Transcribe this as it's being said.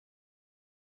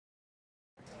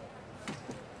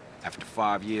After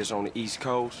 5 years on the East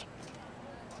Coast,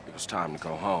 it was time to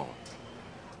go home.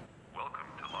 Welcome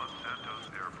to Los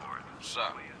Santos Airport. What's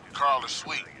up? Carl is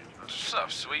sweet. What's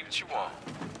up, sweet? What you want?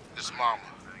 His mama.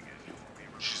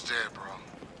 She's dead, bro.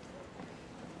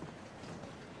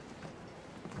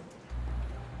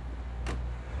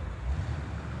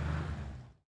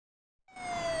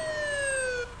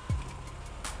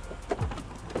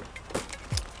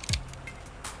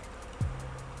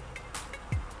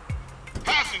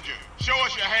 Passenger, show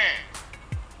us your hands.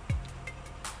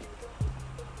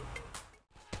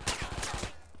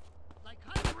 Like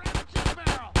honey rabbits in a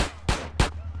barrel.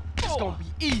 It's gonna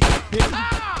be easy, bitch.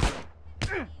 Ah!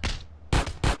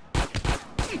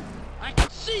 I can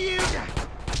see you.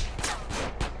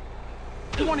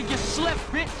 You wanna get slept,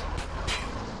 bitch?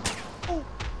 Ooh.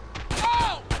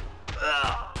 Oh!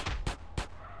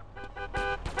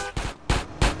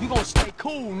 You gonna stay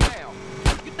cool now.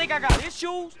 You think I got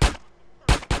issues?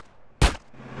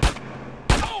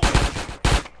 Oh!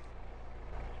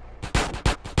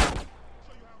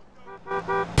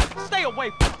 Stay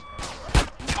away from me.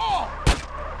 Oh!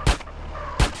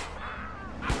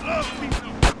 I love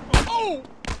people. Oh!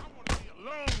 I want to be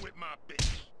alone with my bitch.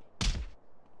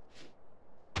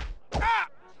 Ah!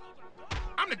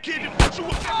 I'm the kid that puts you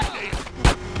up every day.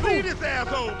 Leave this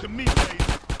asshole to me, baby.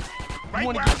 Right You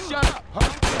wanna where get I- shut up, huh?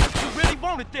 You really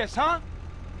wanted this, huh?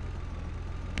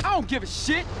 I don't give a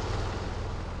shit.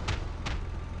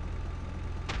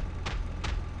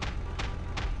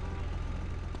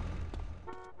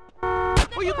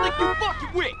 Who you think you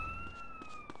fucking with?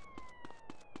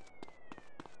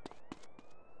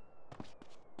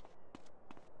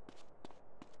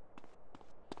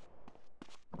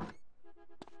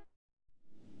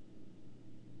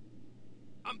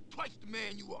 I'm twice the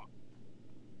man you are.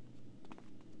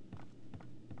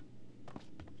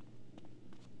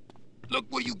 Look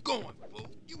where you going, fool.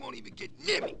 You won't even get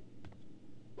near me.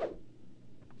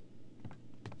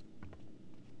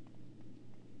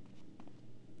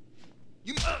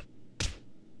 You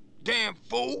damn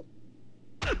fool.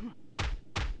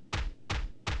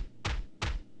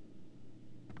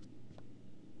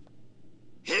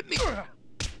 Hit me.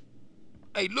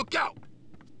 Hey, look out.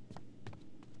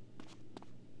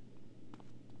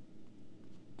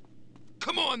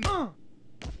 Come on.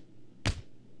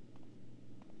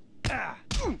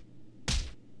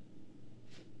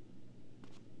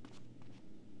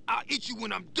 I'll eat you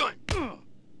when I'm done.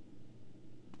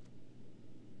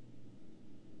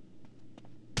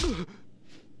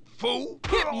 Fool.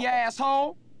 Hit me,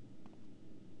 asshole.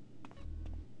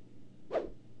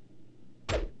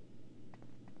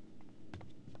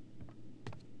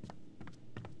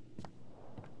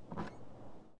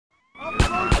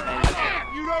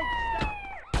 You don't stop.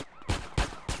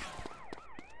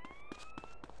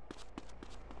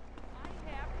 I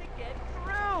have to get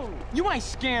through. You ain't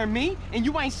scaring me, and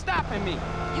you ain't stopping me.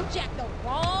 You jacked the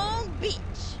wrong beach.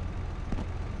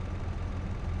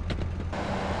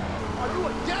 Are you a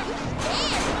deaf?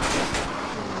 Damn.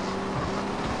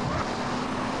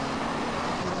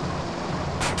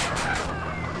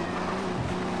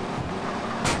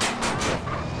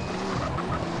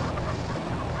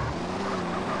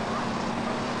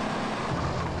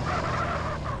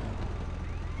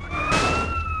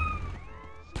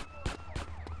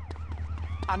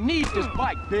 I need this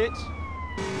bike, bitch.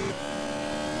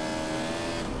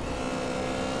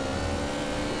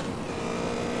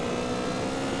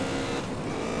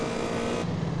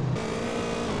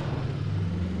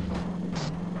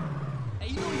 Hey,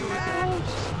 you know you're a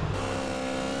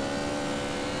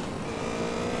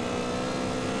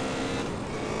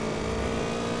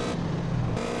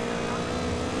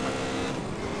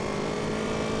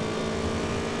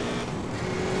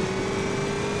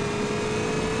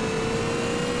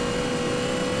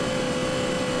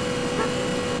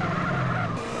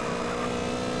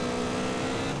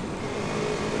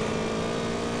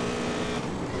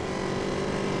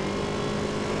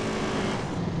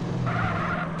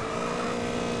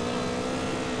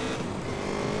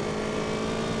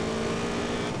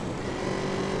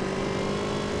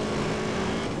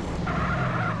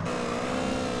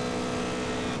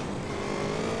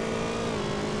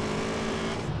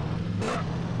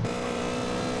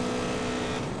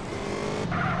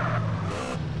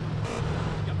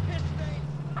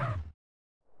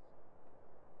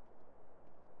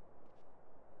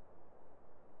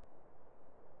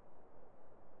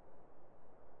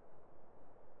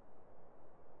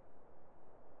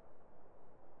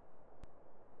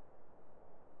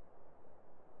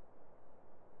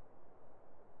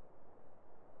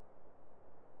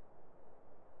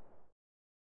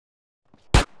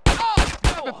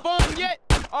Having fun yet?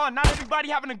 Oh, not everybody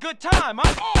having a good time,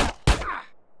 huh?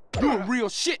 You a real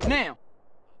shit now.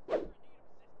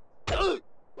 Who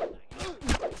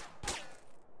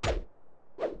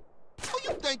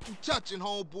you think you touching,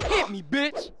 homeboy? Hit me,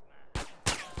 bitch.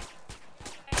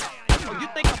 Oh, you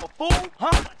think I'm a fool,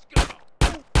 huh? Let's go.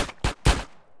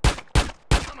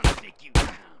 I'm gonna take you down.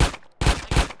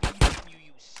 I got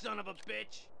you son of a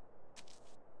bitch.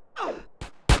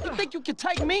 You think you can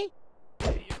take me?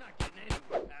 Hey, you're not getting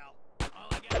anywhere, pal. All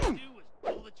I gotta do is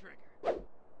pull the trigger.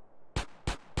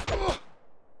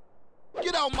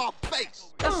 Get out my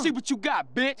face! Let's see what you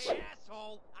got, bitch. Hey,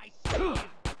 asshole, I see you.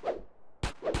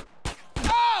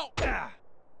 Oh!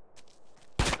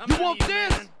 I'm You out of want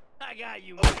this? Man. I got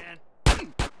you, man.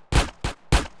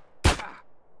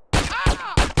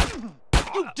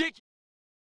 You dick.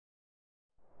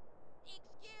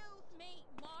 Excuse me,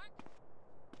 Mark.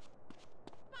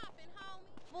 Poppin',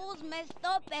 homie. Fool's messed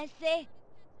up, ese.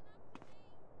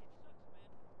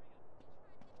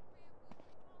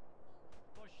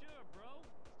 For sure, bro.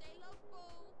 Stay low,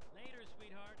 fool. Later,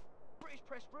 sweetheart. British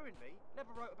press ruined me.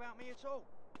 Never wrote about me at all.